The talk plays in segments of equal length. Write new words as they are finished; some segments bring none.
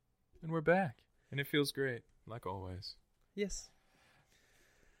And we're back. And it feels great, like always. Yes.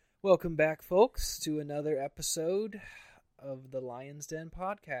 Welcome back, folks, to another episode of the Lion's Den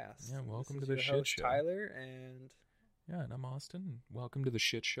podcast. Yeah, welcome This to is the your shit host, show. Tyler, and Yeah, and I'm Austin. Welcome to the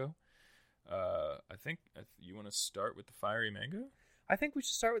shit show. I think you want to start with the fiery mango? I think we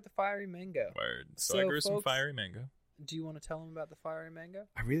should start with the fiery mango. Word. So I grew some folks, fiery mango. Do you want to tell them about the fiery mango?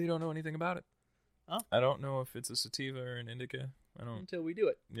 I really don't know anything about it. Oh. I don't know if it's a sativa or an indica. I don't. Until we do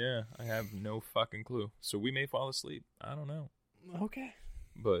it. Yeah, I have no fucking clue. So we may fall asleep. I don't know. Okay.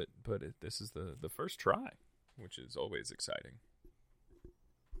 But this is the first try, which is always exciting.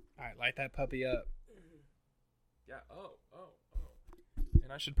 All right, light that puppy up. Yeah. Oh.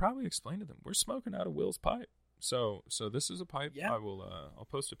 And I should probably explain to them. We're smoking out of Will's pipe. So this is a pipe. Yeah. I'll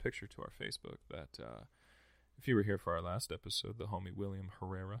post a picture to our Facebook that if you were here for our last episode, the homie William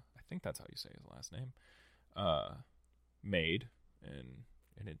Herrera, I think that's how you say his last name, made, and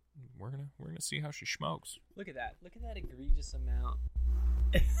it we're gonna see how she smokes. Look at that. Look at that egregious amount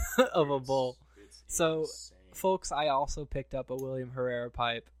of a bowl. So, insane. folks, I also picked up a William Herrera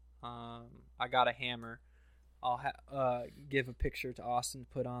pipe. I got a hammer. I'll give a picture to Austin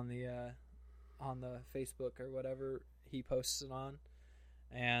to put on the Facebook or whatever he posts it on,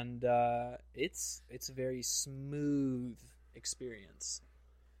 and it's a very smooth experience.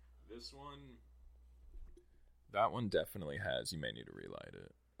 This one, that one definitely has. You may need to relight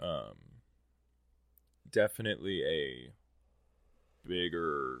it. Definitely a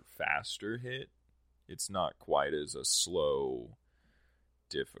bigger, faster hit. It's not quite as a slow,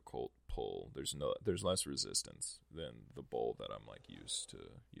 difficult pull. There's less resistance than the bowl that I'm like used to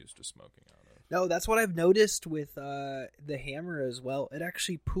smoking out of. No, that's what I've noticed with the hammer as well. It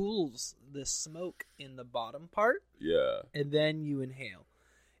actually pools the smoke in the bottom part. Yeah. And then you inhale.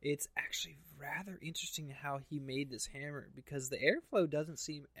 It's actually rather interesting how he made this hammer because the airflow doesn't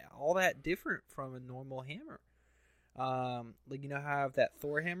seem all that different from a normal hammer. Like, you know how I have that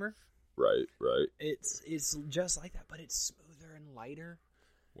Thor hammer? Right. It's just like that, but it's smoother and lighter.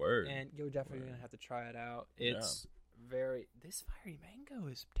 Word. And you're definitely going to have to try it out. It's this fiery mango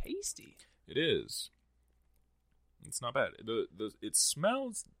is tasty. It is. It's not bad. It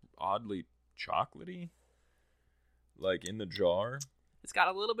smells oddly chocolatey, like in the jar. It's got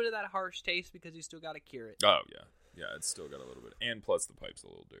a little bit of that harsh taste because you still got to cure it. Oh, yeah. It's still got a little bit. And plus the pipe's a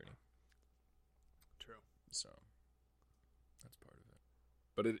little dirty. True. So, that's part of it.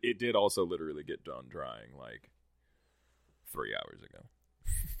 But it did also literally get done drying like 3 hours ago.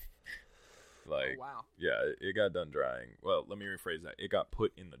 Like, oh, wow. Yeah, it got done drying. Well, let me rephrase that. It got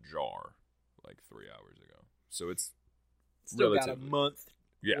put in the jar like 3 hours ago. So it's still got a month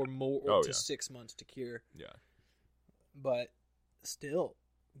or more to 6 months to cure. Yeah. But still,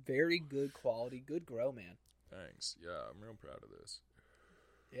 very good quality, good grow, man. Thanks. Yeah, I'm real proud of this.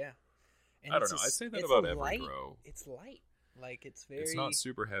 Yeah. And I don't know. I say that about every grow. It's light. Like, it's very... It's not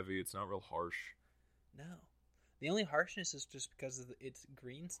super heavy. It's not real harsh. No. The only harshness is just because it's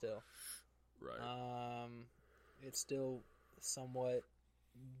green still. Right. It's still somewhat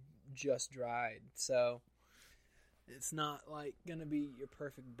just dried. So, it's not, like, going to be your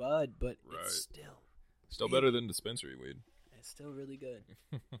perfect bud, but it's still better than dispensary weed. It's still really good.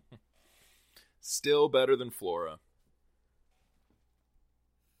 Still better than Flora.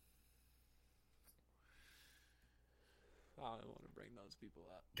 I don't want to bring those people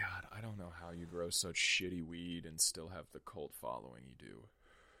up. God, I don't know how you grow such shitty weed and still have the cult following you do.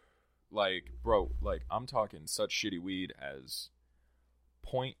 Like, bro, I'm talking such shitty weed as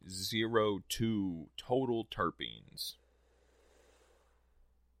 0.02 total terpenes.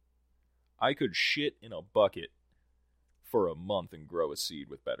 I could shit in a bucket for a month and grow a seed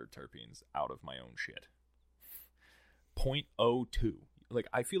with better terpenes out of my own shit. 0.02. Like,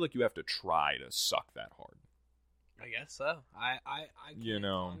 I feel like you have to try to suck that hard. I guess so. I can't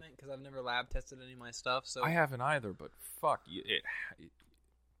comment because I've never lab tested any of my stuff. So I haven't either, but fuck,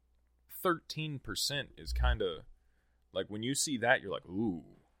 13% is kind of like when you see that, you're like, ooh,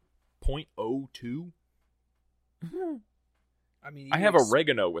 0.02? I mean, I have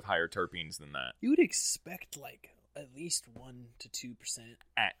oregano with higher terpenes than that. You would expect like at least 1 to 2%.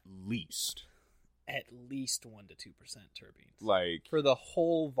 At least 1 to 2% terpenes. Like for the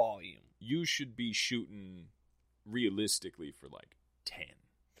whole volume. You should be shooting realistically for like 10.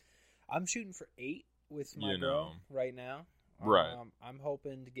 I'm shooting for 8 with my grow right now. Right. I'm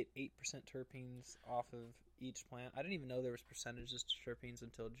hoping to get 8% terpenes off of each plant. I didn't even know there was percentages to terpenes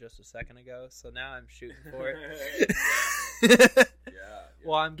until just a second ago. So now I'm shooting for it. Yeah.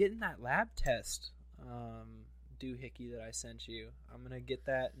 Well, I'm getting that lab test doohickey that I sent you. I'm gonna get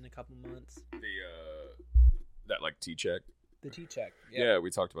that in a couple months. That like T-check. The T-check. Yeah,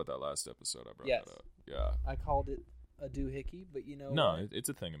 we talked about that last episode. I brought that up. Yeah. I called it a doohickey, but you know No, what? it's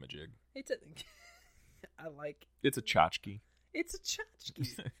a thingamajig. It's a... I like... It's a tchotchke. It's a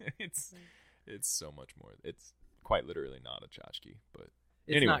tchotchke. It's so much more. It's quite literally not a tchotchke, but...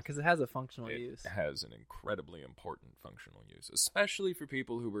 It's not, because it has a functional use. It has an incredibly important functional use, especially for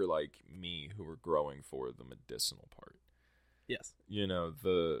people who were like me, who were growing for the medicinal part. Yes. You know,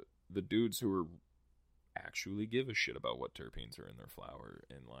 the dudes who are actually give a shit about what terpenes are in their flower.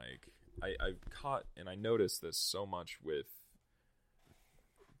 And like I've caught, and I noticed this so much with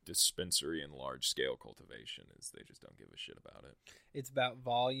dispensary and large scale cultivation, is they just don't give a shit about it. It's about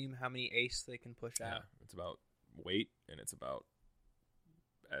volume, how many ACE they can push out. It's about weight, and it's about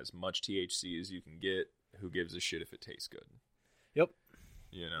as much THC as you can get. Who gives a shit if it tastes good? Yep.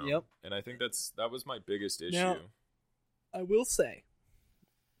 You know? Yep. And I think that was my biggest issue. Now, I will say,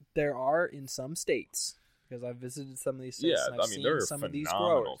 there are in some states, because I've visited some of these states, and I've seen there are some of these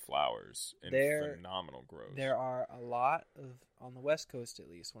phenomenal growers. flowers and phenomenal grows. There are a lot of, on the West Coast at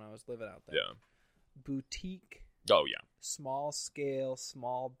least, when I was living out there, boutique, small scale,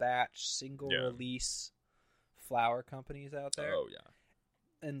 small batch, single release flower companies out there. Oh, yeah.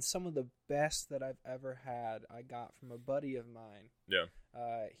 And some of the best that I've ever had, I got from a buddy of mine. Yeah.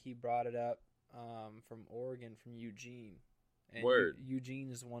 He brought it up from Oregon, from Eugene. And Word.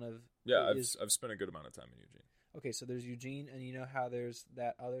 Eugene is one of... Yeah, I've spent a good amount of time in Eugene. Okay, so there's Eugene, and you know how there's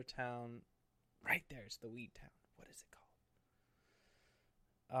that other town right there. It's the weed town. What is it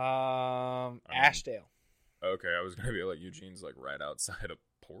called? Ashdale. Okay, I was going to be like, Eugene's like right outside of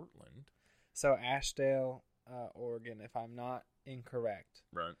Portland. So Ashdale, Oregon, if I'm not incorrect,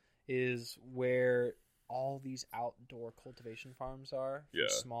 right, is where all these outdoor cultivation farms are. For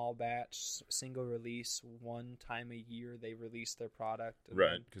small batch, single release, one time a year they release their product.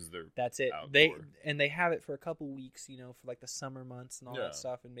 Right, because that's it. Outdoor. They have it for a couple weeks, you know, for like the summer months and all that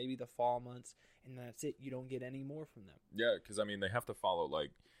stuff, and maybe the fall months, and that's it. You don't get any more from them. Yeah, because I mean they have to follow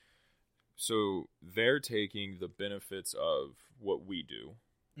like, so they're taking the benefits of what we do,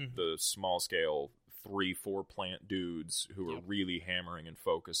 the small scale 3-4 plant dudes who are really hammering and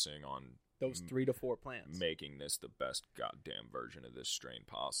focusing on those 3 to 4 plants, making this the best goddamn version of this strain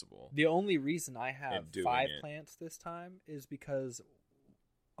possible. The only reason I have 5 plants this time is because,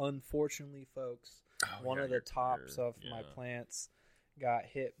 unfortunately, folks, one of the tops of my plants got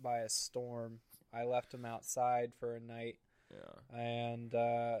hit by a storm. I left them outside for a night, and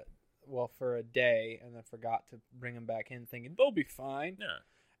for a day, and then forgot to bring them back in, thinking they'll be fine. Yeah.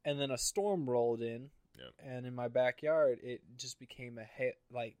 And then a storm rolled in, and in my backyard, it just became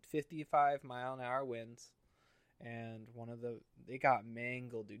like 55 mile an hour winds, and it got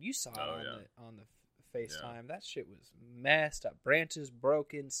mangled, dude. You saw it on the FaceTime. That shit was messed up. Branches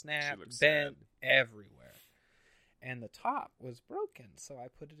broken, snapped, bent everywhere, and the top was broken. So I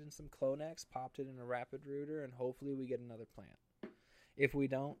put it in some Clonex, popped it in a rapid rooter, and hopefully we get another plant. If we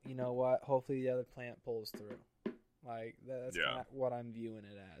don't, you know what? Hopefully the other plant pulls through. Like that's kind of what I'm viewing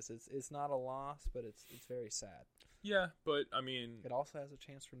it as. It's not a loss, but it's very sad. Yeah, but I mean, it also has a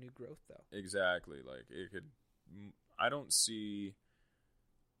chance for new growth, though. Exactly. Like it could. I don't see.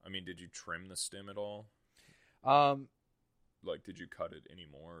 I mean, did you trim the stem at all? Like, did you cut it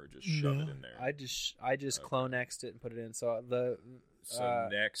anymore, or just shove it in there? I just Clonexed it and put it in. So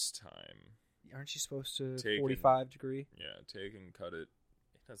next time, aren't you supposed to 45 degree? Yeah, take and cut it.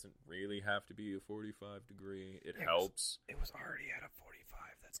 Doesn't really have to be a 45 degree. It helps. It was already at a 45.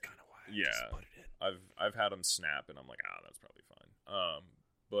 That's kind of why I just put it in. I've had them snap, and I'm like, that's probably fine.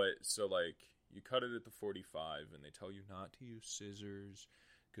 But so like you cut it at the 45, and they tell you not to use scissors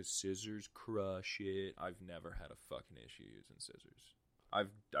because scissors crush it. I've never had a fucking issue using scissors.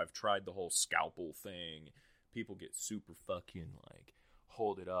 I've tried the whole scalpel thing. People get super fucking like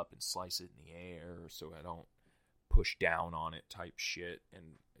hold it up and slice it in the air so I don't push down on it type shit, and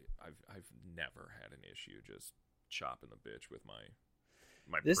I've never had an issue just chopping the bitch with my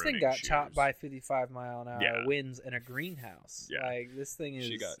this thing got chopped by 55 mile an hour winds in a greenhouse. Like this thing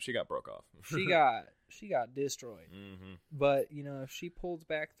is she got broke off. she got destroyed. But you know, if she pulls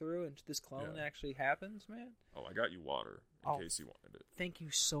back through and this clone actually happens, man. Oh, I got you water in case you wanted it. Thank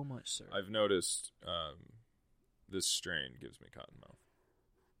you so much, sir. I've noticed this strain gives me cotton mouth.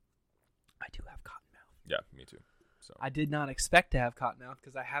 I do have cotton mouth. Yeah, me too. So I did not expect to have cottonmouth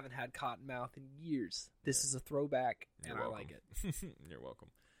because I haven't had cottonmouth in years. This is a throwback, and I like it. You're welcome.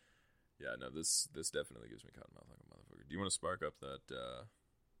 Yeah, no, this definitely gives me cottonmouth like a motherfucker. Do you want to spark up that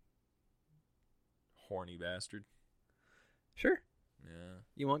horny bastard? Sure. Yeah.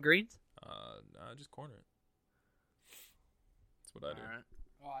 You want greens? Nah, just corner it. That's what I do. All right.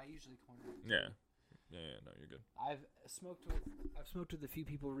 Oh, I usually corner it. Yeah. No, you're good. I've smoked with a few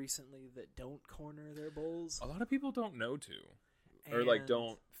people recently that don't corner their bowls. A lot of people don't know to, or like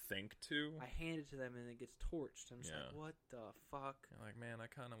don't think to. I hand it to them and it gets torched. I'm just like, what the fuck? You're like, man, I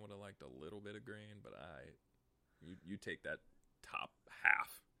kind of would have liked a little bit of grain, but you take that top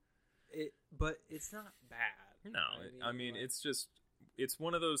half. But it's not bad. No, I mean like, it's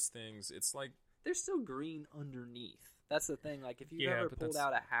one of those things. It's like there's still green underneath. That's the thing. Like if you ever pulled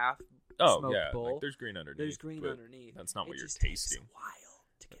out a half smoked bowl, like there's green underneath. There's green underneath. That's not what you're tasting. Tasting. Takes a while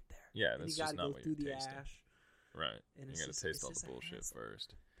to get there. Yeah, that's just not what you're tasting. You gotta go through the ash. Right. And you gotta taste all the bullshit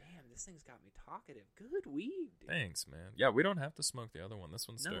first. Damn, this thing's got me talkative. Good weed, dude. Thanks, man. Yeah, we don't have to smoke the other one. This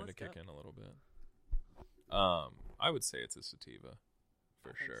one's starting to kick in a little bit. I would say it's a sativa,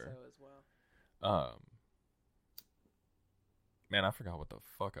 for sure. I think so as well. Man, I forgot what the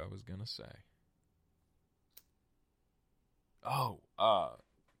fuck I was gonna say. Oh,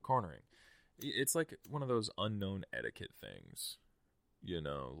 cornering. It's like one of those unknown etiquette things, you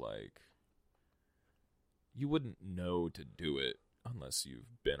know, like you wouldn't know to do it unless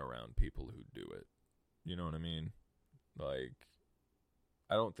you've been around people who do it. You know what I mean? Like,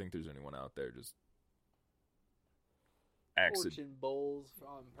 I don't think there's anyone out there just torching bowls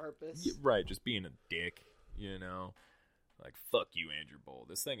on purpose. Yeah, right, just being a dick, you know? Like, fuck you and your bowl.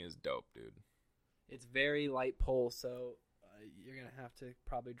 This thing is dope, dude. It's very light pull, so you're going to have to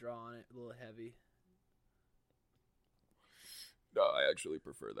probably draw on it a little heavy. No, I actually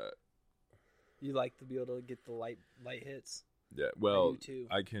prefer that. You like to be able to get the light hits? Yeah, well, I do too.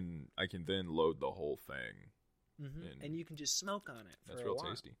 I can then load the whole thing. Mm-hmm. And you can just smoke on it for That's a real while.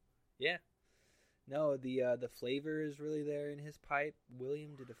 Tasty. Yeah. No, the flavor is really there in his pipe.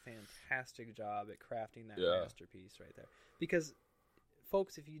 William did a fantastic job at crafting that masterpiece right there. Because,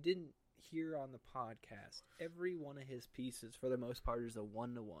 folks, if you didn't hear on the podcast, every one of his pieces, for the most part, is a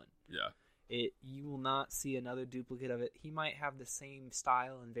 1-to-1. Yeah. You will not see another duplicate of it. He might have the same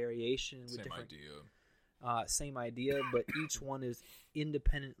style and variation with same idea, but each one is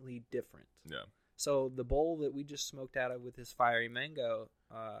independently different. Yeah. So the bowl that we just smoked out of with his fiery mango,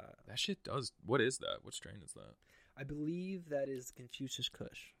 that shit does. What is that? What strain is that? I believe that is Confucius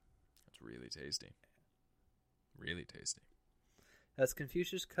Kush. That's really tasty. Really tasty. That's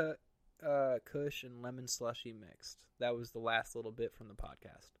Confucius Kush and lemon slushy mixed. That was the last little bit from the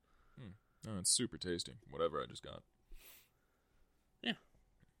podcast. Oh, it's super tasty. Whatever I just got. Yeah.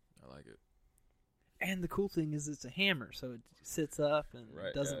 I like it. And the cool thing is it's a hammer, so it sits up and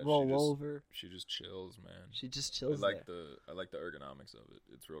doesn't roll over. She just chills, man. She just chills I like the ergonomics of it.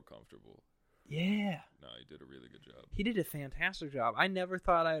 It's real comfortable. Yeah. No, he did a really good job. He did a fantastic job. I never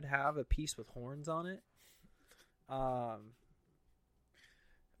thought I would have a piece with horns on it.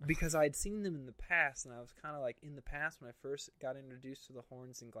 Because I'd seen them in the past, and I was kind of like, in the past, when I first got introduced to the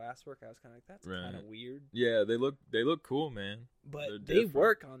horns and glasswork, I was kind of like, that's kind of weird. Yeah, they look cool, man. But they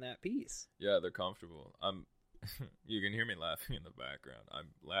work on that piece. Yeah, they're comfortable. You can hear me laughing in the background. I'm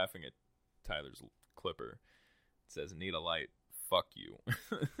laughing at Tyler's clipper. It says, "Need a light, fuck you."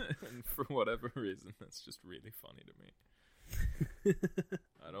 And for whatever reason, that's just really funny to me.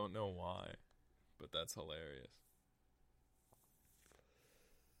 I don't know why, but that's hilarious.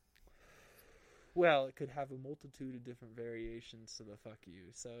 Well, it could have a multitude of different variations to the "fuck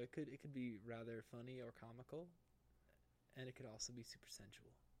you," so it could be rather funny or comical, and it could also be super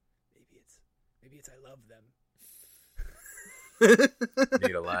sensual. Maybe it's I love them.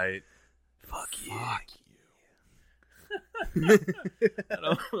 Need a light. Fuck you.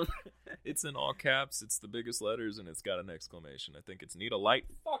 It's in all caps. It's the biggest letters, and it's got an exclamation. I think it's "Need a light."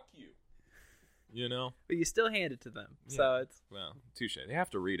 Fuck you. You know? But you still hand it to them. Yeah. So it's... Well, touche. They have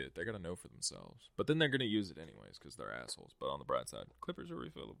to read it. They got to know for themselves. But then they're going to use it anyways because they're assholes. But on the bright side, clippers are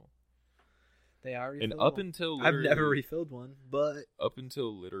refillable. They are refillable. And up until I've never refilled one, but... Up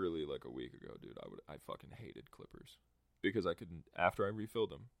until literally like a week ago, dude, I fucking hated clippers. Because I couldn't... After I refilled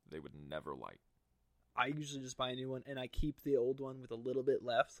them, they would never light. I usually just buy a new one, and I keep the old one with a little bit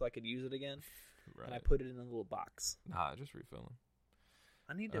left so I could use it again. Right. And I put it in a little box. Nah, just refill them.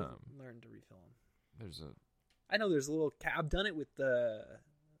 I need to learn to refill them. I know there's a little... I've done it with the...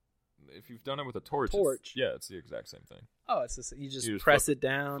 If you've done it with a torch. It's the exact same thing. Oh, it's just, you just press it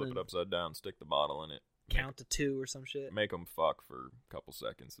down. Flip it upside down, stick the bottle in it. Count to 2 or some shit. Make them fuck for a couple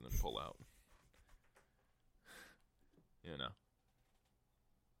seconds and then pull out. You know.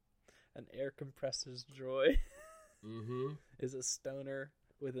 An air compressor's joy mm-hmm. is a stoner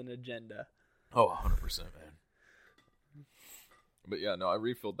with an agenda. Oh, 100%, man. But yeah, no, I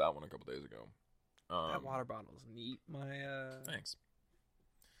refilled that one a couple days ago. That water bottle's neat. Thanks.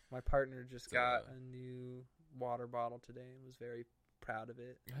 My partner just got a new water bottle today and was very proud of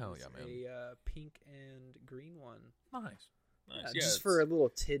it. Hell It's yeah, man. A pink and green one. Nice. Just for a little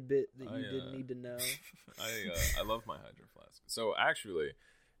tidbit that you didn't need to know. I love my hydro flask. So actually,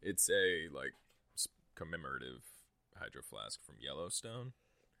 it's a like commemorative hydro flask from Yellowstone.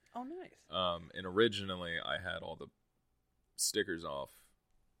 Oh, nice. And originally I had all the stickers off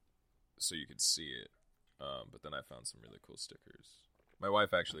so you could see it. But then I found some really cool stickers. My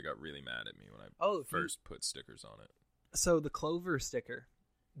wife actually got really mad at me when I first put stickers on it. So the Clover sticker,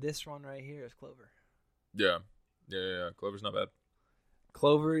 this one right here is Clover. Yeah. Clover's not bad.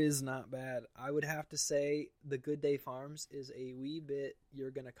 Clover is not bad. I would have to say the Good Day Farms is a wee bit,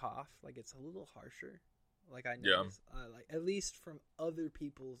 you're going to cough. Like, it's a little harsher. Like, I know. Yeah. Like, at least from other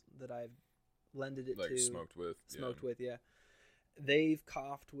people that I've lended it to. Smoked with, yeah. They've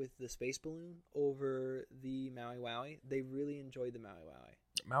coughed with the Space Balloon over the Maui Wowie. They really enjoyed the Maui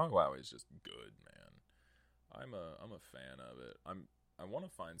Wowie. Maui Wowie is just good, man. I'm a fan of it. I want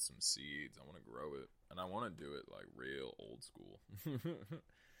to find some seeds. I want to grow it, and I want to do it like real old school.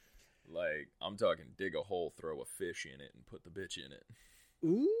 Like, I'm talking dig a hole, throw a fish in it, and put the bitch in it.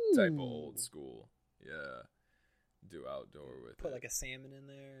 Ooh, type of old school. Yeah, do outdoor with put it. like a salmon in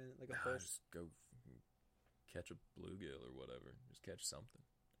there, like a fish. Just go catch a bluegill or whatever. Just catch something.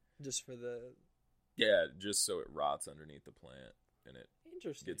 Just for the... Yeah, just so it rots underneath the plant and it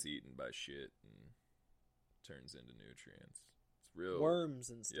gets eaten by shit and turns into nutrients. It's real... Worms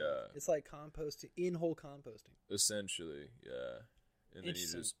and stuff. Yeah. It's like composting, in-hole composting. Essentially, yeah. And then you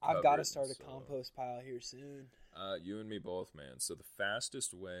just I've got to start a compost pile here soon. You and me both, man. So the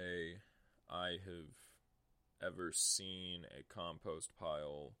fastest way I have ever seen a compost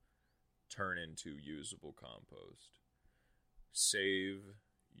pile turn into usable compost. Save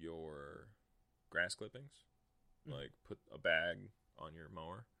your grass clippings. Like, put a bag on your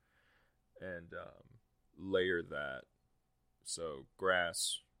mower and layer that. So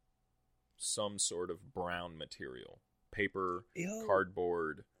grass, some sort of brown material. Paper,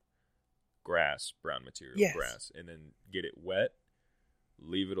 cardboard, grass, brown material, grass. And then get it wet.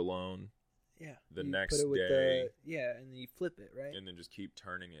 Leave it alone. Yeah. The next day. And then you flip it, right? And then just keep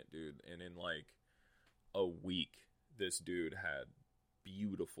turning it, dude. And in like a week, this dude had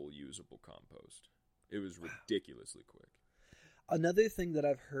beautiful, usable compost. It was ridiculously quick. Another thing that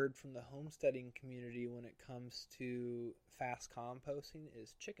I've heard from the homesteading community when it comes to fast composting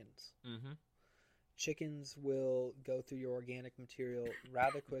is chickens. Mm-hmm. Chickens will go through your organic material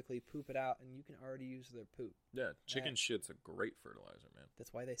rather quickly, poop it out, and you can already use their poop. Yeah, chicken shit's a great fertilizer, man.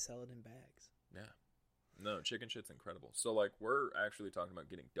 That's why they sell it in bags. Yeah. No, chicken shit's incredible. So, like, we're actually talking about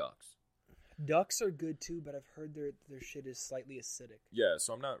getting ducks. Ducks are good, too, but I've heard their shit is slightly acidic. Yeah,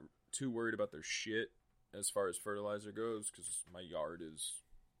 so I'm not too worried about their shit as far as fertilizer goes, because my yard is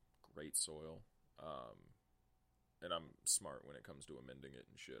great soil. And I'm smart when it comes to amending it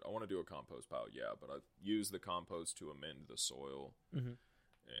and shit. I want to do a compost pile, yeah, but I use the compost to amend the soil. Mm-hmm.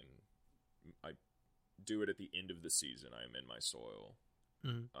 And I do it at the end of the season. I amend my soil.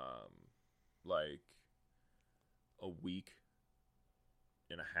 Mm-hmm. Like a week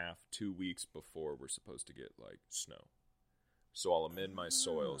and a half, 2 weeks before we're supposed to get, like, snow. So I'll amend my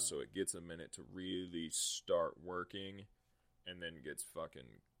soil so it gets a minute to really start working and then gets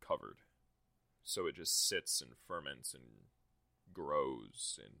fucking covered. So it just sits and ferments and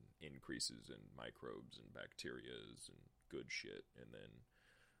grows and increases in microbes and bacterias and good shit. And then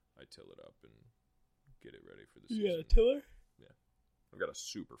I till it up and get it ready for the season. You got a tiller? Yeah. I've got a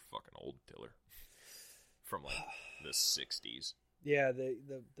super fucking old tiller from like the 60s. Yeah,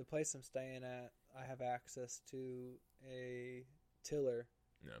 the place I'm staying at, I have access to a tiller.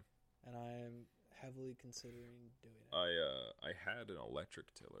 Yeah. And I am heavily considering doing it. I had an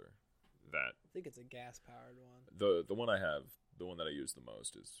electric tiller. I think it's a gas-powered one. The one I have, the one that I use the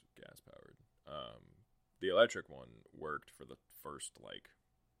most is gas-powered. The electric one worked for the first, like,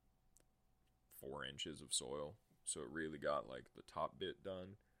 4 inches of soil. So it really got, like, the top bit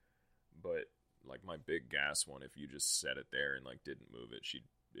done. But, like, my big gas one, if you just set it there and, like, didn't move it,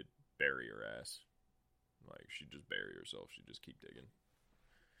 it'd bury your ass. Like, she'd just bury herself. She'd just keep digging.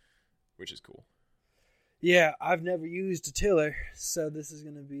 Which is cool. Yeah, I've never used a tiller, so this is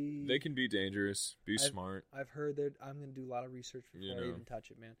going to be... They can be dangerous. Be smart. I've heard that I'm going to do a lot of research before I even touch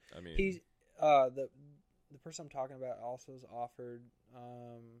it, man. I mean... He's, the person I'm talking about also has offered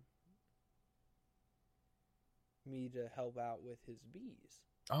me to help out with his bees.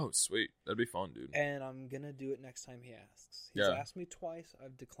 Oh, sweet. That'd be fun, dude. And I'm going to do it next time he asks. He's asked me twice.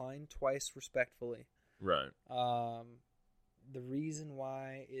 I've declined twice respectfully. Right. The reason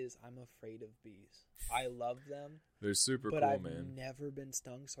why is I'm afraid of bees. I love them. They're super but cool, I've man. never been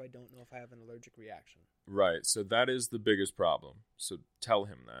stung, so I don't know if I have an allergic reaction. Right. So that is the biggest problem. So tell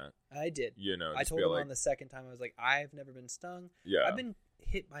him that. I did. You know, I just told be him like, on the second time, I was like, I've never been stung. yeah. I've been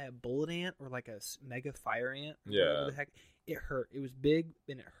hit by a bullet ant or like a mega fire ant. Or Yeah. whatever the heck. It hurt. It was big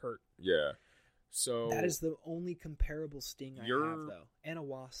and it hurt. Yeah. So that is the only comparable sting I have, though. And a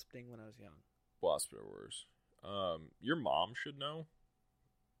wasp sting when I was young. Wasps are worse. Your mom should know.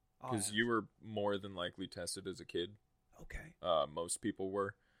 Because you were more than likely tested as a kid. Okay. Most people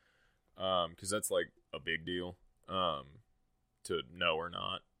were. Because that's like a big deal to know or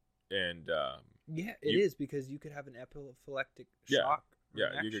not. And yeah, it is because you could have an anaphylactic shock. Yeah,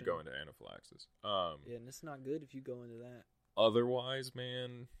 reaction. you could go into anaphylaxis. Yeah, and it's not good if you go into that. Otherwise,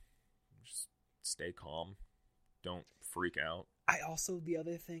 man, just stay calm. Don't freak out. The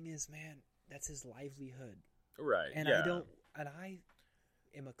other thing is, man, that's his livelihood. Right. And yeah. I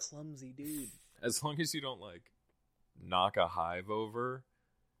am a clumsy dude. As long as you don't like knock a hive over,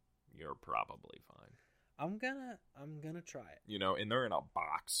 you're probably fine. I'm gonna try it. You know, and they're in a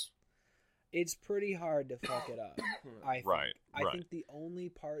box. It's pretty hard to fuck it up. I think. Right. I think the only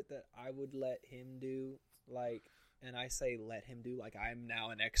part that I would let him do, like, and I say let him do, like I'm now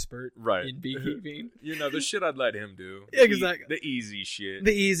an expert in beekeeping. You know, the shit I'd let him do. Exactly. The easy shit.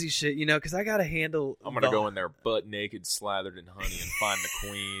 The easy shit, you know, because I got to handle. I'm going to go in there butt naked, slathered in honey, and find the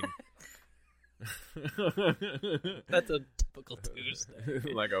queen. That's a typical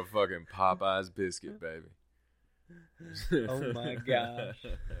Tuesday. Like a fucking Popeye's biscuit, baby. Oh my gosh.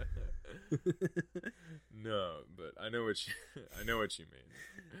 No, but I know what you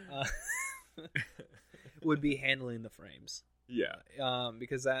mean. Would be handling the frames. Yeah.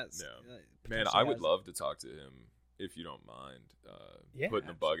 Because that's man, I would love to talk to him if you don't mind. Putting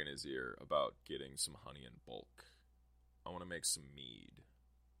a bug in his ear about getting some honey in bulk. I want to make some mead,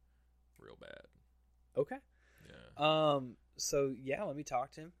 real bad. Okay. Yeah. So yeah, let me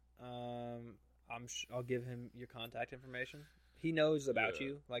talk to him. I'll give him your contact information. He knows about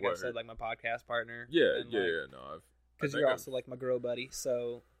you, like I said, like my podcast partner. Yeah, and no, because you're also like my grow buddy,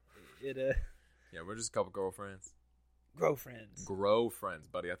 so it. Yeah, we're just a couple girlfriends. Grow friends. Grow friends,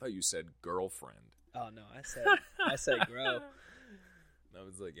 buddy. I thought you said girlfriend. Oh no, I said grow. I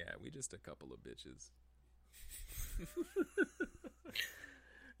was like, yeah, we just a couple of bitches.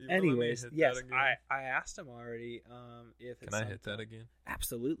 Anyways, yes, I asked him already. If can I hit that again?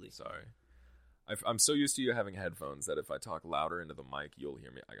 Absolutely. Sorry. I'm so used to you having headphones that if I talk louder into the mic, you'll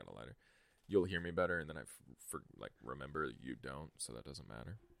hear me. I got a lighter. You'll hear me better, and then I remember you don't, so that doesn't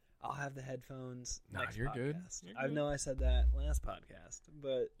matter. I'll have the headphones. Nah, next you're podcast. good. I know I said that last podcast,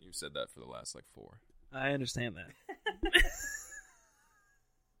 but you've said that for the last 4. I understand that. I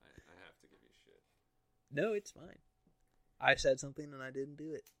have to give you shit. No, it's fine. I said something and I didn't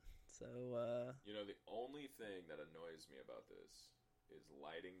do it. So you know, the only thing that annoys me about this is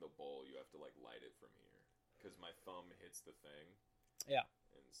lighting the bowl. You have to light it from here because my thumb hits the thing. Yeah.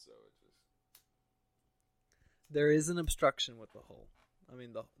 And so it just there is an obstruction with the hole. I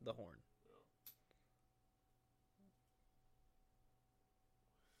mean the horn.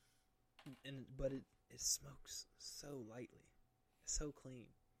 Yeah. But it smokes so lightly. It's so clean.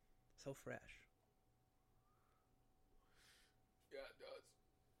 So fresh. Yeah, it does.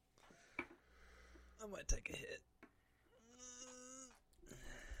 I might take a hit.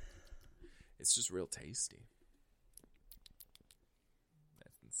 It's just real tasty.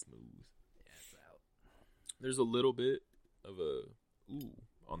 Nice and smooth. Yeah, it's out. There's a little bit of a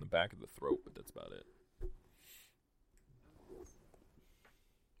on the back of the throat, but that's about it.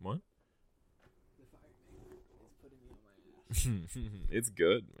 What? The fire mango is putting me on my ass. It's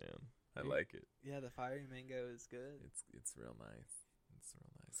good, man. I like it. Yeah, the fiery mango is good. It's real nice. It's real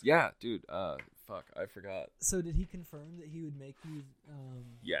nice. Yeah, dude. Fuck, I forgot. So did he confirm that he would make you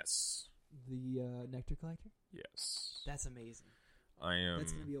Yes. the nectar collector? Yes. That's amazing. I am.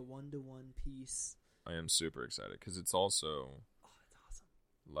 That's gonna be a 1-to-1 piece. I am super excited because it's also that's awesome.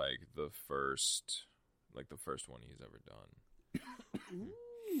 the first one he's ever done.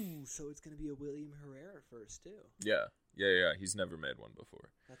 Ooh, so it's gonna be a William Herrera first too. Yeah. He's never made one before.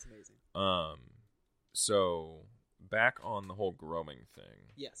 That's amazing. So back on the whole growing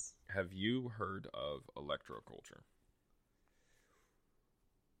thing. Yes. Have you heard of electroculture?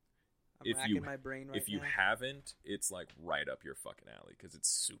 I'm racking my brain right now. If you haven't, it's right up your fucking alley because it's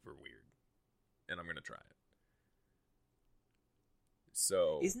super weird, and I'm gonna try it.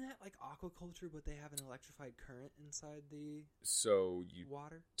 So isn't that like aquaculture, but they have an electrified current inside the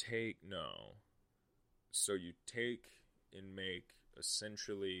water? So you take and make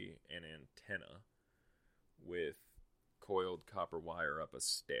essentially an antenna with coiled copper wire up a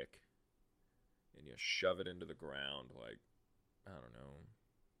stick, and you shove it into the ground, like, I don't know,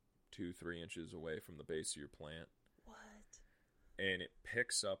 2-3 inches away from the base of your plant. What? And it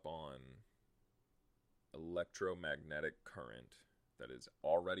picks up on electromagnetic current that is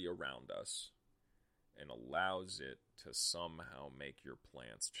already around us and allows it to somehow make your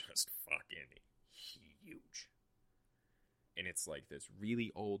plants just fucking huge. And it's like this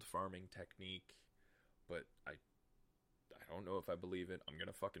really old farming technique, but I don't know if I believe it. I'm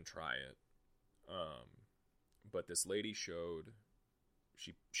gonna fucking try it. But this lady showed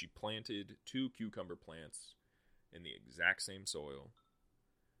she planted 2 cucumber plants in the exact same soil.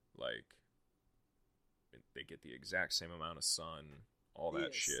 Like, they get the exact same amount of sun, all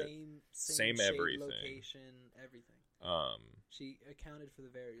that shit. Same shade, everything. Location, everything. She accounted for the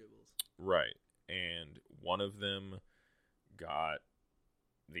variables. Right. And one of them got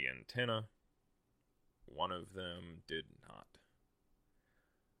the antenna. One of them did not.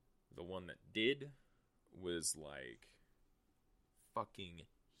 The one that did was like fucking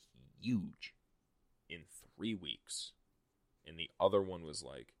huge in 3 weeks. And the other one was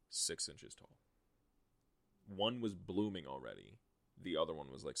like 6 inches tall. One was blooming already. The other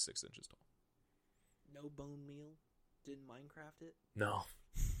one was like 6 inches tall. No bone meal? Didn't Minecraft it? No.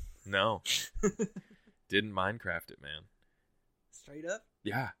 No. Didn't Minecraft it, man. Straight up?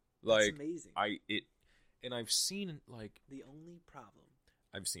 Yeah. That's Like, amazing. And I've seen, like... The only problem...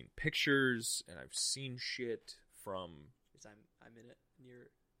 I've seen pictures, and I've seen shit from... is I'm in it near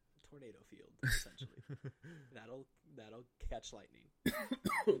a tornado field, essentially. That'll catch lightning.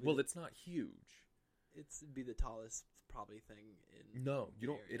 Well, it's not huge. It'd be the tallest probably thing in... No, you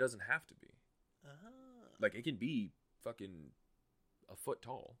don't... area. It doesn't have to be. Uh-huh. Like, it can be fucking a foot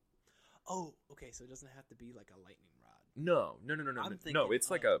tall. Oh, okay, so it doesn't have to be like a lightning rod. No. I'm thinking No, it's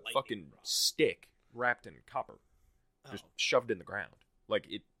like a a lightning fucking rod. stick wrapped in copper. Just Oh. shoved in the ground. Like,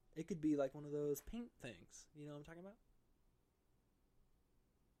 it... It could be like one of those paint things. You know what I'm talking about?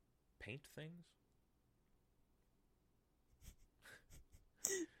 Paint things?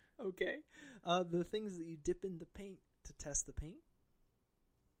 Okay. The things that you dip in the paint to test the paint?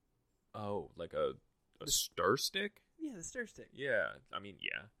 Oh, like a stir stick? Yeah, the stir stick. Yeah. I mean,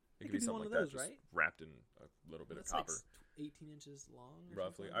 yeah. It could be could be something one like of that. those, Just right? wrapped in a little bit of That's copper. like 18 inches long or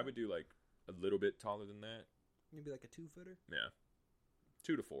Roughly. something I like would that? do like a little bit taller than that. Maybe like a 2-footer? Yeah.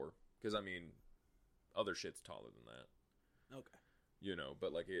 2 to 4. Because, I mean, other shit's taller than that. Okay. You know,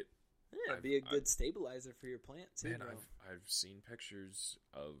 but like it... Yeah, it'd be a good stabilizer for your plant, too. Man, bro. I've seen pictures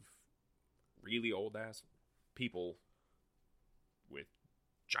of really old-ass people with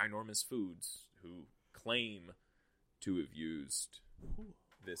ginormous foods who claim to have used Ooh,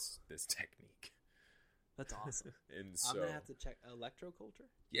 this technique. that's awesome. And so... I'm going to have to check electroculture?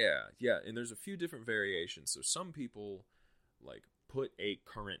 Yeah, and there's a few different variations. So some people, like, put a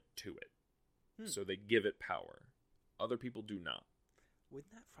current to it. So they give it power. Other people do not.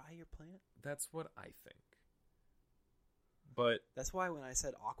 Wouldn't that fry your plant? That's what I think. But... That's why when I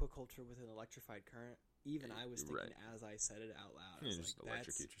said aquaculture with an electrified current, even I was thinking right. as I said it out loud. I You was just like,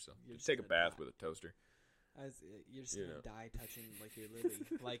 electrocute yourself. you're Just just take a gonna bath die. with a toaster. You're just You going to know. die touching, like, your lily.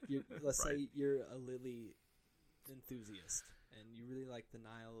 Like, let's Right. say you're a lily enthusiast, and you really like the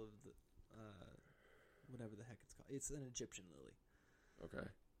Nile of the... whatever the heck it's called. It's an Egyptian lily. Okay.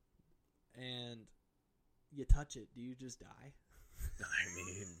 And you touch it, do you just die? I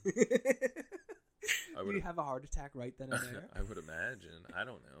mean... I Do would you have a heart attack right then and there? I would imagine. I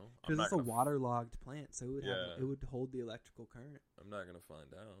don't know. Because it's a waterlogged plant, so it would Yeah. it would hold the electrical current. I'm not going to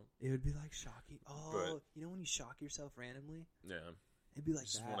find out. It would be like shocking. Oh, But- you know when you shock yourself randomly? Yeah. It'd be like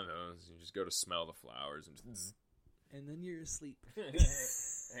Just that. one of those. You just go to smell the flowers and just... And then you're asleep.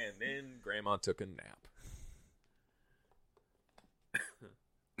 And then Grandma took a nap.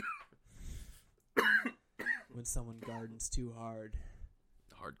 When someone gardens too hard.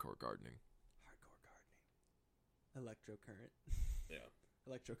 Hardcore gardening. Hardcore gardening. Electrocurrent. Yeah.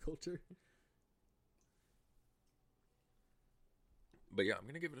 Electroculture. But yeah, I'm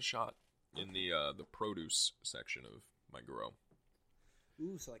going to give it a shot in the produce section of my grow.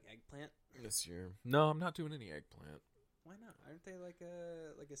 Ooh, so like eggplant? This year. No, I'm not doing any eggplant. Why not? Aren't they like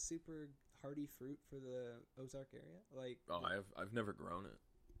a super hardy fruit for the Ozark area? Like Oh, I've never grown it.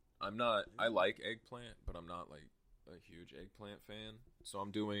 I'm not... I like eggplant, but I'm not like a huge eggplant fan. So I'm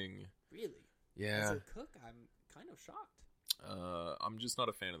doing... Really? Yeah. As a cook, I'm kind of shocked. I'm just not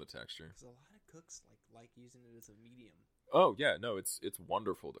a fan of the texture. Because a lot of cooks like using it as a medium. Oh yeah, no, it's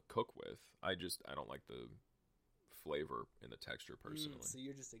wonderful to cook with. I don't like the flavor and the texture personally. So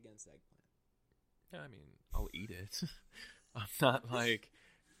you're just against eggplant. Yeah, I mean, I'll eat it. I'm not like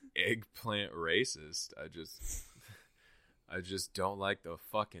eggplant racist. I just don't like the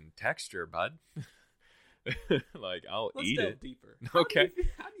fucking texture, bud. Like, I'll Let's eat delve it. deeper. Okay.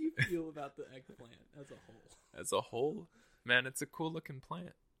 How do you feel about the eggplant as a whole? As a whole, man, it's a cool looking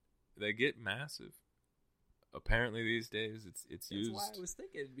plant. They get massive. Apparently these days it's That's used. why I was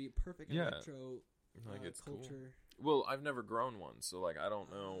thinking it'd be a perfect electro Like it's culture. cool. Well, I've never grown one, so like I don't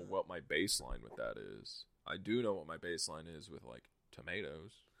know what my baseline with that is. I do know what my baseline is with like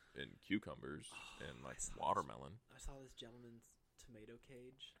tomatoes and cucumbers and like watermelon. I saw this gentleman's tomato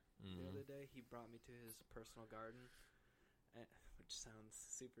cage the other day. He brought me to his personal garden, which sounds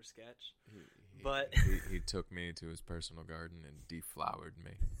super sketch. But he took me to his personal garden and deflowered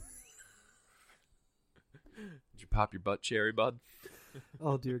me. Did you pop your butt cherry, bud?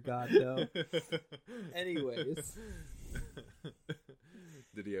 Oh dear God, no. Anyways,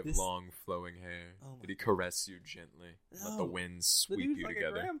 Did he have long flowing hair? Oh Did he caress you gently? Let the wind sweep you like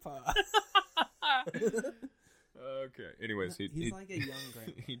together. A grandpa. Okay. Anyways, he's like a young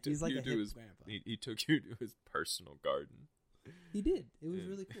grandpa. He took He's like you a to hip his grandpa. he took you to his personal garden. He did. It was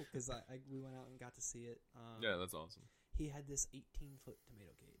really cool because we went out and got to see it. Yeah, that's awesome. He had this 18-foot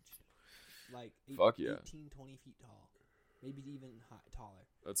tomato cage, like Fuck yeah. 18, 20 feet tall, maybe even taller.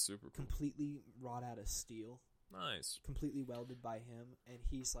 That's super cool. Completely wrought out of steel. Nice. Completely welded by him, and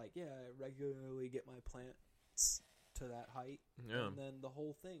he's like, "Yeah, I regularly get my plants to that height, Yeah. and then the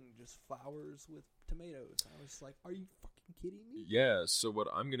whole thing just flowers with tomatoes." I was like, "Are you fucking kidding me?" Yeah. So what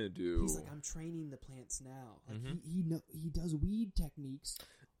I'm gonna do? He's like, "I'm training the plants now. Like Mhm. he does weed techniques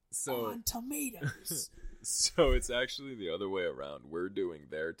on tomatoes." So it's actually the other way around. We're doing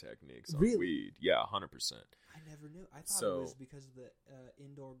their techniques on Really? weed. Yeah, 100%. I never knew. I thought it was because of the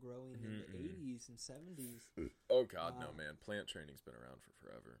indoor growing in the 80s and 70s. Oh God, no, man. Plant training's been around for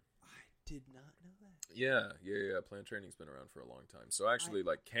forever. I did not know that. Yeah. Plant training's been around for a long time. So actually,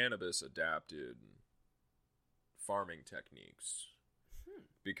 like cannabis adapted farming techniques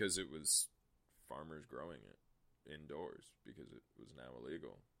because it was farmers growing it indoors because it was now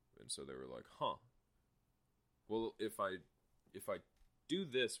illegal, and so they were like, "Huh. Well, if I do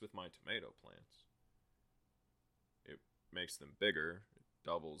this with my tomato plants, it makes them bigger. It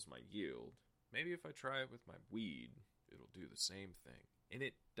doubles my yield. Maybe if I try it with my weed, it'll do the same thing." And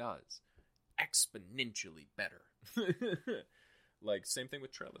it does. Exponentially better. Like, same thing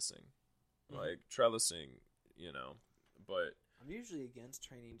with trellising. Like, trellising, but... I'm usually against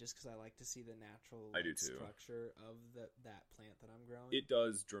training just because I like to see the natural I do too. structure of that plant that I'm growing. It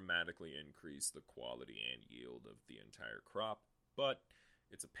does dramatically increase the quality and yield of the entire crop, but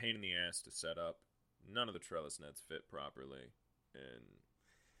it's a pain in the ass to set up. None of the trellis nets fit properly, and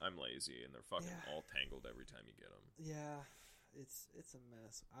I'm lazy, and they're fucking all tangled every time you get them. Yeah, it's a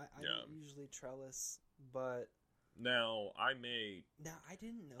mess. I Yeah. don't usually trellis, but Now, I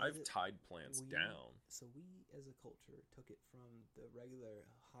didn't know I've that tied plants down. So we, as a culture, took it from the regular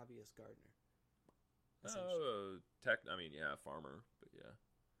hobbyist gardener. Farmer, but yeah.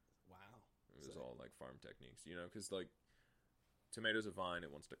 Wow. It was all like farm techniques, because like tomatoes a vine,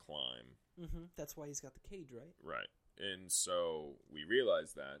 it wants to climb. That's why he's got the cage, right? Right. And so we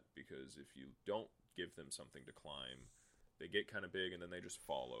realized that because if you don't give them something to climb, they get kind of big and then they just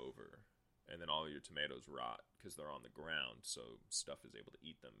fall over. And then all your tomatoes rot because they're on the ground, so stuff is able to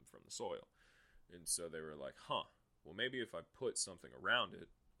eat them from the soil. And so they were like, well, maybe if I put something around it,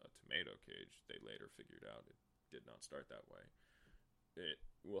 a tomato cage, they later figured out it did not start that way. It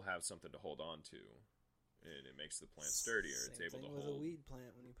will have something to hold on to, and it makes the plant sturdier. Same it's able thing to with hold. a weed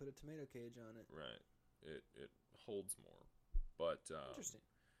plant when you put a tomato cage on it. Right. It holds more. But Interesting.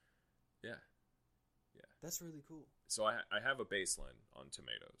 Yeah. That's really cool. So I have a baseline on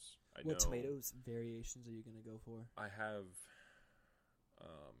tomatoes. What tomatoes variations are you going to go for? I have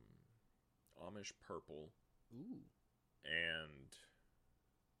Amish purple. Ooh. And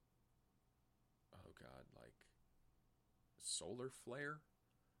like solar flare,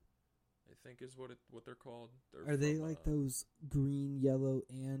 I think is what they're called. Are they like those green, yellow,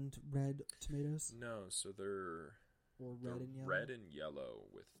 and red tomatoes? No, so they're red and yellow. Red and yellow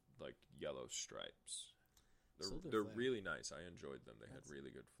with like yellow stripes. They're flare. really nice. I enjoyed them. They had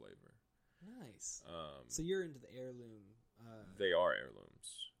really good flavor. Nice. So you're into the heirloom. They are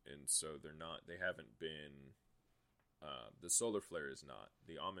heirlooms, and so they're not. They haven't been. The solar flare is not.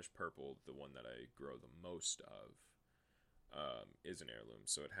 The Amish purple, the one that I grow the most of, is an heirloom,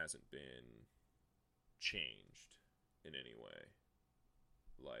 so it hasn't been changed in any way,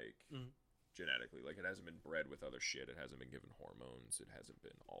 like genetically. Like it hasn't been bred with other shit. It hasn't been given hormones. It hasn't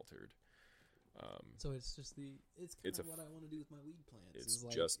been altered. So it's just it's what I want to do with my weed plants. It's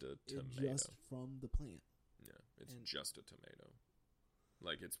just a tomato. Just from the plant. Yeah, it's just a tomato.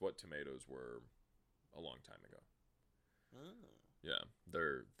 Like it's what tomatoes were a long time ago. Oh. Yeah,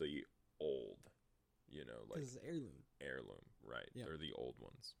 they're the old, like Because it's heirloom. heirloom, right? Yeah. They're the old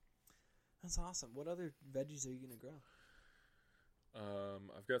ones. That's awesome. What other veggies are you going to grow?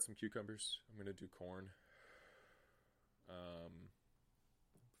 I've got some cucumbers. I'm gonna do corn.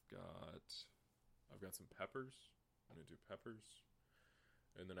 I've got some peppers. I'm gonna do peppers,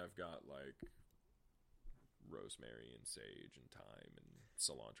 and then I've got like rosemary and sage and thyme and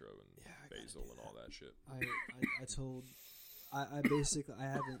cilantro and basil and all that shit. I basically, I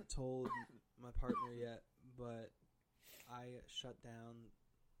haven't told my partner yet, but I shut down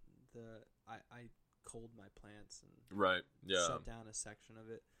I culled my plants and Right. Yeah. shut down a section of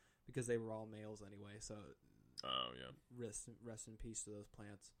it because they were all males anyway. So, oh yeah. Rest in peace to those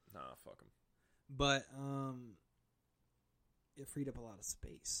plants. Nah, fuck them. But it freed up a lot of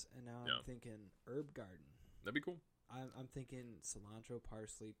space, and now I'm thinking herb garden. That'd be cool. I'm thinking cilantro,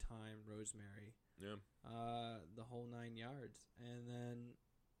 parsley, thyme, rosemary. Yeah. The whole 9 yards, and then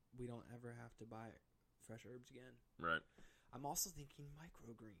we don't ever have to buy fresh herbs again. Right. I'm also thinking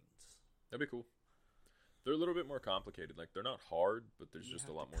microgreens. That'd be cool. They're a little bit more complicated. Like, they're not hard, but there's You just a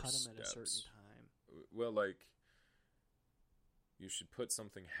have lot to more cut steps. them at a certain time. Well, like, you should put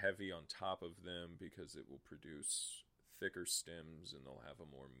something heavy on top of them because it will produce thicker stems and they'll have a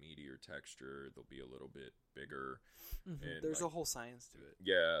more meatier texture. They'll be a little bit bigger. Mm-hmm. And There's a whole science to it.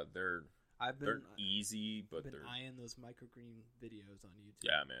 Yeah, they're They're easy, but I've been they're eyeing those microgreen videos on YouTube.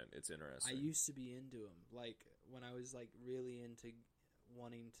 yeah, man, it's interesting. I used to be into them, like when I was like really into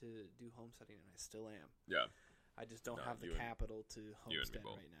wanting to do homesteading, and I still am. Yeah, I just don't No, have the you and- capital to you and me homestead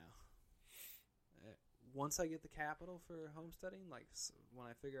both. right now. Once I get the capital for homesteading, like when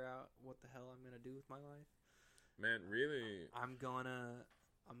I figure out what the hell I'm gonna do with my life, man, really. I'm gonna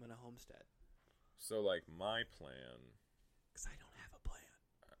homestead So, like, my plan. because I don't have a plan.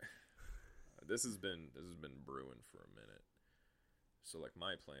 This has been brewing for a minute. So, like,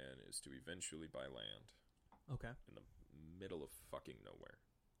 my plan is to eventually buy land Okay. in the middle of fucking nowhere.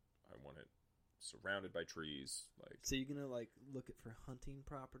 I want it surrounded by trees, like So you're gonna like look at for hunting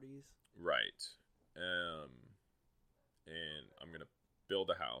properties? right. And I'm gonna build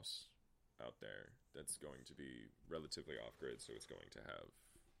a house out there that's going to be relatively off grid, so it's going to have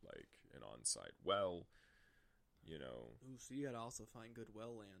like an on-site well. Ooh, so you gotta also find good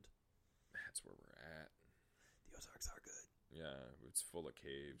well land. That's where we're at. The Ozarks are good. Yeah, it's full of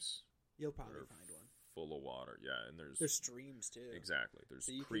caves. You'll probably They're find one. Full of water. Yeah, and there's streams too. exactly. There's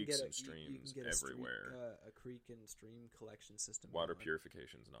So you creeks can and streams you can get everywhere. a creek and stream collection system. Water going.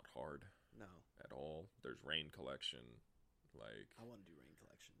 purification's not hard No, at all. There's rain collection. Like, I want to do rain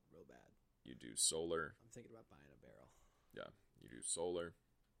collection real bad. you do solar. I'm thinking about buying a barrel. Yeah, you do solar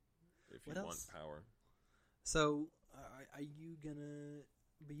if you What want else? power. So are you gonna?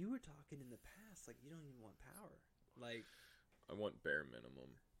 But you were talking in the past like you don't even want power. Like I want bare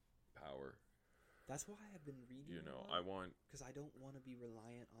minimum power. that's why I've been reading. I want because I don't want to be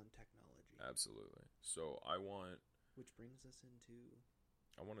reliant on technology. absolutely. So I want Which brings us into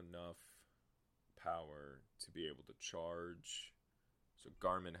enough power to be able to charge. So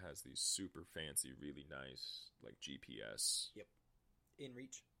Garmin has these super fancy, really nice like GPS. in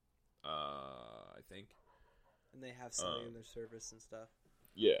reach, I think. and they have cellular service and stuff.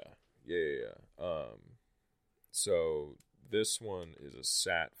 Yeah. So this one is a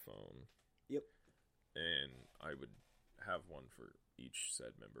sat phone. Yep. And I would have one for each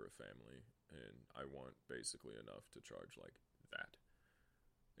said member of family, and I want basically enough to charge like that,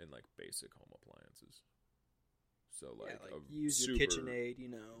 and like basic home appliances. So like, Yeah, like a use super, your KitchenAid,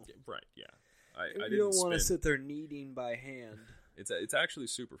 Yeah, right? Yeah. I you didn't don't want to spend- sit there kneading by hand. It's actually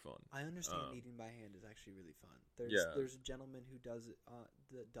super fun. I understand kneading by hand is actually really fun. Yeah. There's a gentleman who does it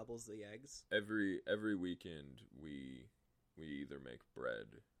that doubles the eggs. Every weekend we either make bread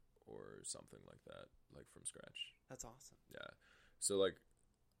or something like that, like from scratch. That's awesome. Yeah. So like,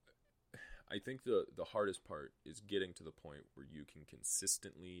 I think the hardest part is getting to the point where you can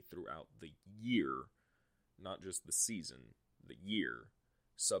consistently throughout the year, not just the season, the year,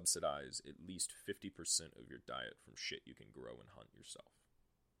 subsidize at least 50% of your diet from shit you can grow and hunt yourself.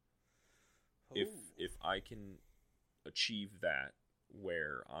 If I can achieve that,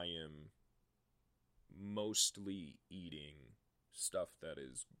 where I am mostly eating stuff that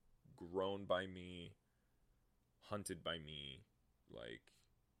is grown by me, hunted by me, like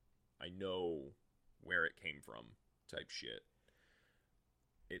I know where it came from type shit,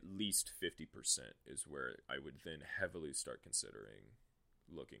 at least 50% is where I would then heavily start considering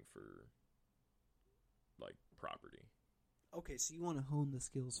looking for like property. Okay, so you want to hone the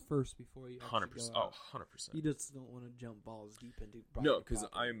skills first before you actually 100%. go out. Oh, 100%. You just don't want to jump balls deep into No, private because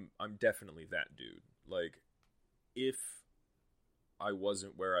property. I'm definitely that dude. Like, if I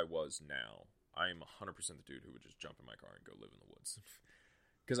wasn't where I was now, I am 100% the dude who would just jump in my car and go live in the woods.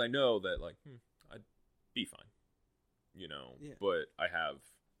 Because I know that, like, I'd be fine, you know? Yeah. But I have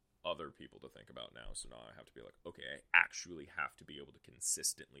other people to think about now, so now I have to be like, okay, I actually have to be able to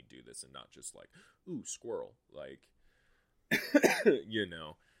consistently do this and not just like, ooh, squirrel. Like, you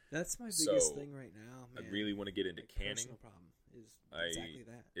know. That's my biggest thing right now, man. I really want to get into canning. Personal problem is exactly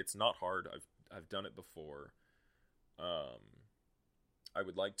that. It's not hard. I've done it before. I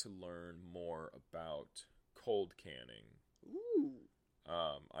would like to learn more about cold canning. Ooh.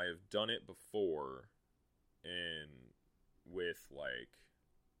 I have done it before with like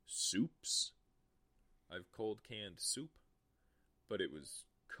soups. I've cold canned soup, but it was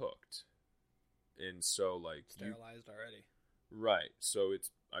cooked. And so like sterilized already. Right. So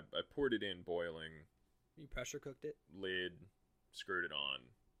I poured it in boiling. You pressure cooked it? Lid, screwed it on,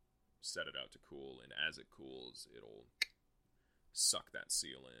 set it out to cool, and as it cools, it'll suck that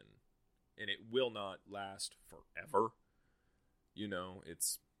seal in. And it will not last forever. You know,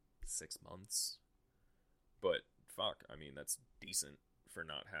 it's 6 months. But fuck, I mean, that's decent for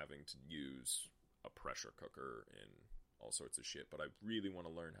not having to use a pressure cooker and all sorts of shit. But I really want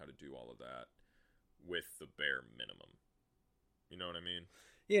to learn how to do all of that with the bare minimum. You know what I mean?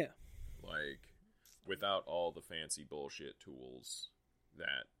 Yeah. Like, without all the fancy bullshit tools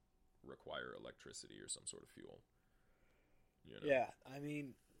that require electricity or some sort of fuel. You know? Yeah, I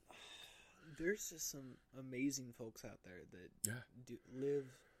mean, there's just some amazing folks out there that live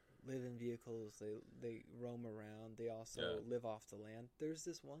in vehicles. They roam around. They also live off the land. There's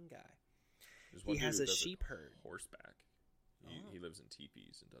this one guy. He has a sheep herd. Horseback. He lives in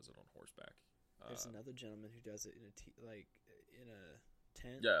teepees and does it on horseback. There's another gentleman who does it in a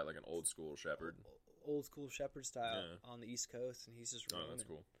tent. Yeah, like an old school shepherd. Old school shepherd style on the East Coast, and he's just roaming. Oh, that's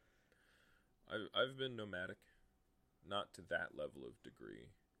cool. I've been nomadic, not to that level of degree.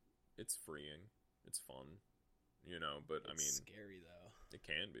 It's freeing. It's fun, you know. But I mean, scary though. It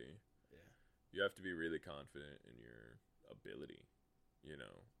can be. Yeah. You have to be really confident in your ability, you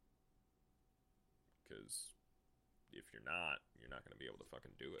know. Because if you're not going to be able to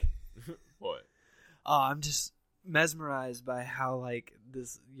fucking do it. What? Oh, I'm just mesmerized by how like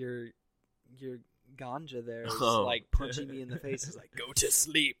your ganja there is like punching me in the face. It's like, go to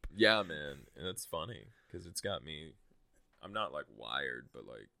sleep. Yeah, man, and it's funny because it's got me. I'm not like wired, but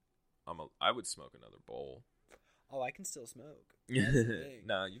like I would smoke another bowl. Oh, I can still smoke. That's the thing.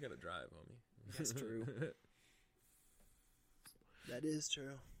 Nah, you gotta drive, homie. That's true. That is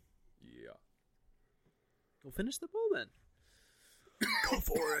true. Yeah. We'll finish the bowl then. Go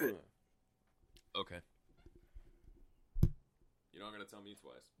for it. Okay. You're not gonna tell me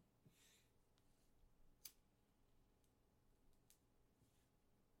twice.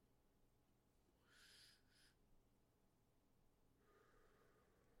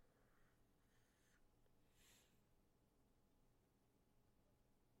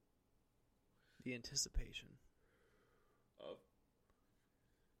 The anticipation. Of?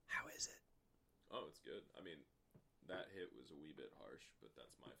 How is it? Oh, it's good. I mean, that hit was a wee bit harsh, but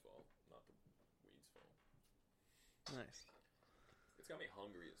that's my fault, not the weed's fault. Nice. It's got me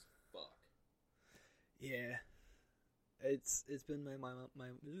hungry as fuck. Yeah. It's been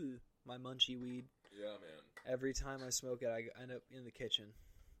my munchy weed. Yeah, man. Every time I smoke it, I end up in the kitchen.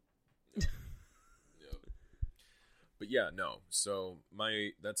 Yep. But yeah, no. So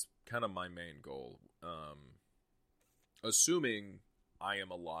that's kind of my main goal. Assuming I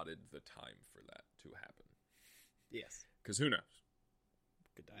am allotted the time for that to happen. Yes. Because who knows?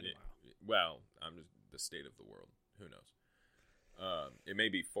 Could die tomorrow. Well, I'm just the state of the world. Who knows? It may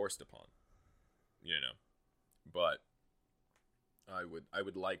be forced upon, you know, but I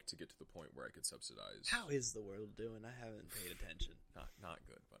would like to get to the point where I could subsidize. How is the world doing? I haven't paid attention. Not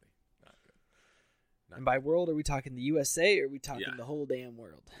good, buddy. Not good. And by world, are we talking the USA or are we talking the whole damn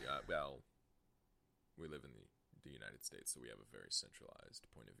world? Yeah, well, we live in the United States, so we have a very centralized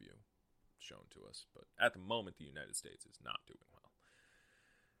point of view shown to us. But at the moment, the United States is not doing well.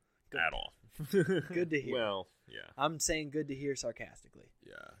 Good. At all. Good to hear. Well, yeah. I'm saying good to hear sarcastically.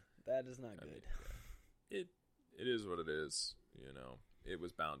 Yeah. That is not I good. mean, it is what it is, you know. It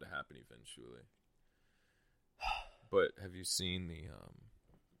was bound to happen eventually. But have you seen the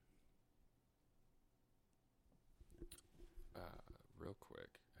real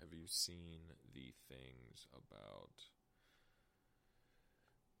quick, have you seen the things about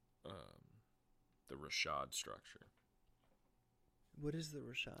the Rashad structure? What is the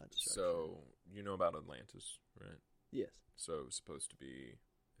Rashad structure? So, you know about Atlantis, right? Yes. So it was supposed to be,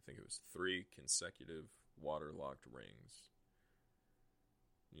 I think it was 3 consecutive waterlocked rings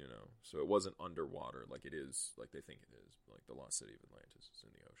you know. So it wasn't underwater like it is, like they think it is. Like the lost city of Atlantis is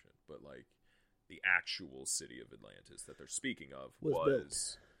in the ocean, but like the actual city of Atlantis that they're speaking of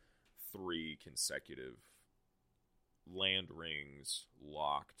was 3 consecutive land rings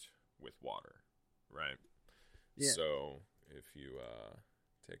locked with water, right? Yeah. So if you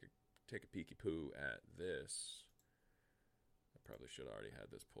take a peeky poo at this, I probably should have already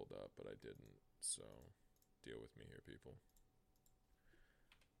had this pulled up, but I didn't. So deal with me here, people.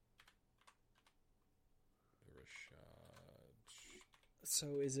 Rashad.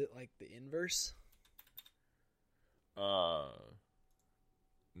 So is it like the inverse?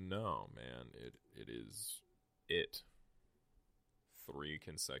 No, man. It is 3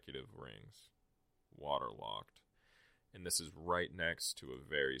 consecutive rings, waterlocked. And this is right next to a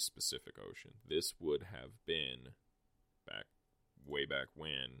very specific ocean. This would have been way back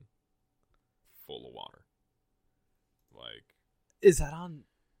when, full of water. Like, is that on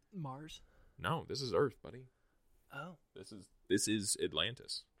Mars? No, this is Earth, buddy. Oh. This is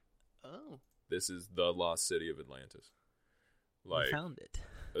Atlantis. Oh. This is the lost city of Atlantis. Like, we found it.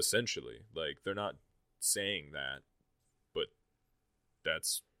 Essentially, like, they're not saying that, but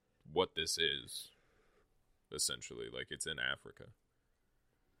that's what this is. Essentially, like, it's in Africa.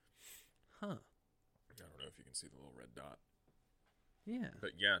 Huh. I don't know if you can see the little red dot. Yeah.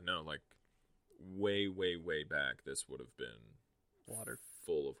 But yeah, no, like, way, way, way back, this would have been water.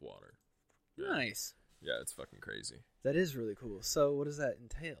 Full of water. Yeah. Nice. Yeah, it's fucking crazy. That is really cool. So what does that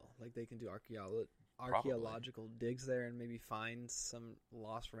entail? Like, they can do archaeological digs there and maybe find some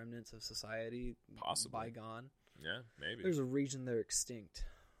lost remnants of society. Possibly. Bygone. Yeah, maybe. There's a region they're extinct.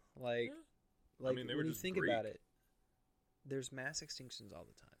 Like, yeah. like I mean, they when were you just think Greek. about it, there's mass extinctions all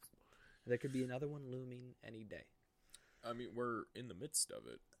the time. There could be another one looming any day. I mean, we're in the midst of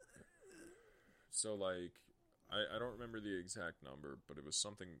it. So, like, I don't remember the exact number, but it was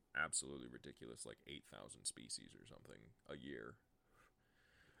something absolutely ridiculous, like 8,000 species or something a year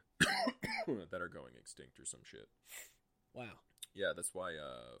that are going extinct or some shit. Wow. Yeah, that's why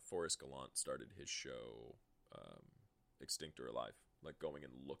Forrest Gallant started his show, Extinct or Alive, like going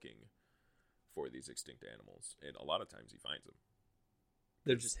and looking for these extinct animals. And a lot of times he finds them.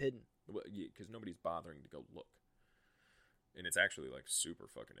 They're just hidden. Well, yeah, because nobody's bothering to go look. And it's actually, like, super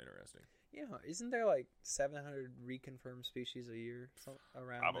fucking interesting. Yeah, isn't there like 700 reconfirmed species a year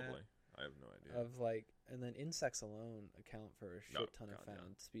around Probably. that? I have no idea. Of like, and then insects alone account for a shit ton of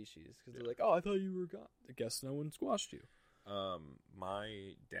found yeah. species because they're like, oh, I thought you were gone. I guess no one squashed you.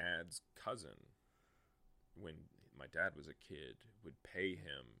 My dad's cousin, when my dad was a kid, would pay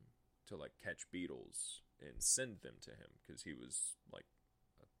him to like catch beetles and send them to him because he was like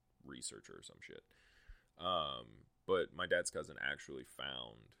a researcher or some shit. But my dad's cousin actually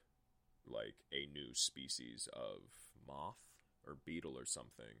found like a new species of moth or beetle or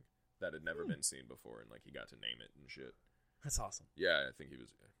something that had never been seen before, and like he got to name it and shit. That's awesome. Yeah, I think he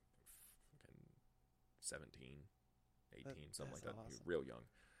was 17, 18, something like that. Awesome. He was real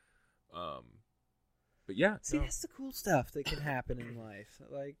young. But yeah, see, that's the cool stuff that can happen in life.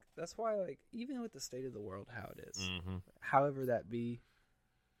 Like, that's why, like, even with the state of the world, how it is, however that be,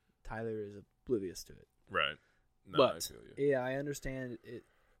 Tyler is oblivious to it. Right. No, but I feel you. yeah, I understand it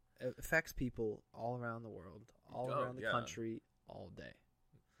affects people all around the world, all around the country, all day.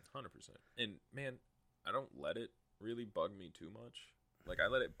 100%. And man, I don't let it really bug me too much. Like, I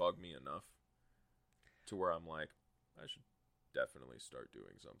let it bug me enough to where I'm like, I should definitely start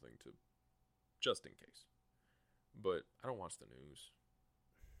doing something to, just in case. But I don't watch the news,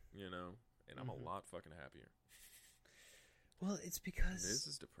 you know, and I'm a lot fucking happier. Well, it's because This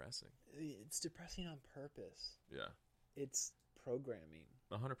is depressing. It's depressing on purpose. Yeah. It's programming.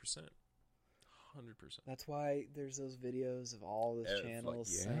 100%. 100%. That's why there's those videos of all the channels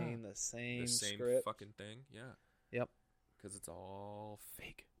saying the same script. Fucking thing. Yeah. Yep. Because it's all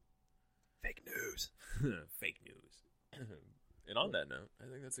fake. Fake news. Fake news. And on that note,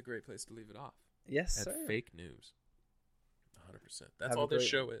 I think that's a great place to leave it off. Yes, At sir. fake news. 100%. That's Have all a this great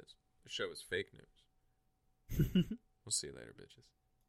show is. The show is fake news. We'll see you later, bitches.